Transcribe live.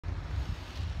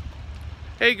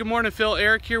Hey, good morning, Phil.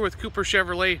 Eric here with Cooper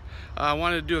Chevrolet. I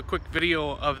wanted to do a quick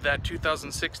video of that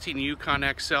 2016 Yukon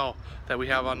XL that we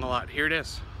have on the lot. Here it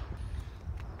is.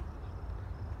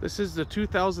 This is the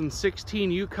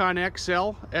 2016 Yukon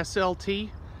XL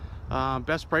SLT.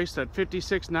 Best priced at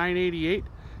 $56,988.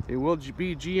 It will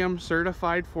be GM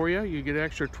certified for you. You get an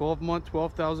extra 12-month,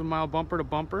 12,000 mile bumper to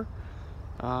bumper.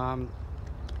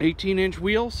 18-inch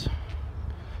wheels.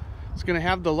 It's going to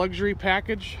have the luxury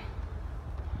package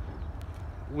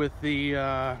with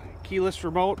the keyless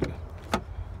remote,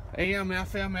 AM,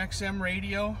 FM, XM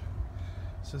radio.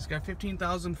 So it's got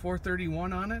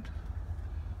 15,431 on it.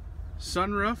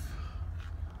 Sunroof,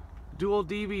 dual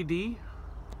DVD,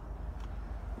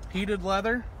 heated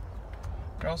leather.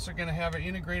 You're also going to have an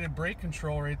integrated brake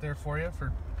control right there for you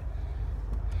for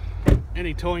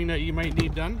any towing that you might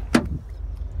need done.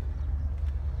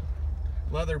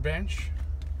 Leather bench,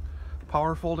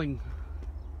 power folding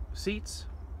seats.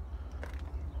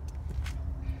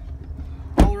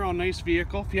 All around nice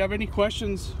vehicle. If you have any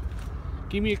questions,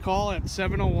 give me a call at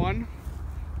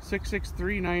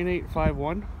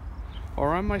 701-663-9851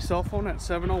 or on my cell phone at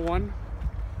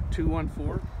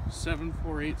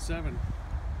 701-214-7487.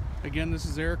 Again, this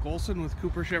is Eric Olson with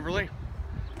Cooper Chevrolet.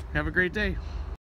 Have a great day.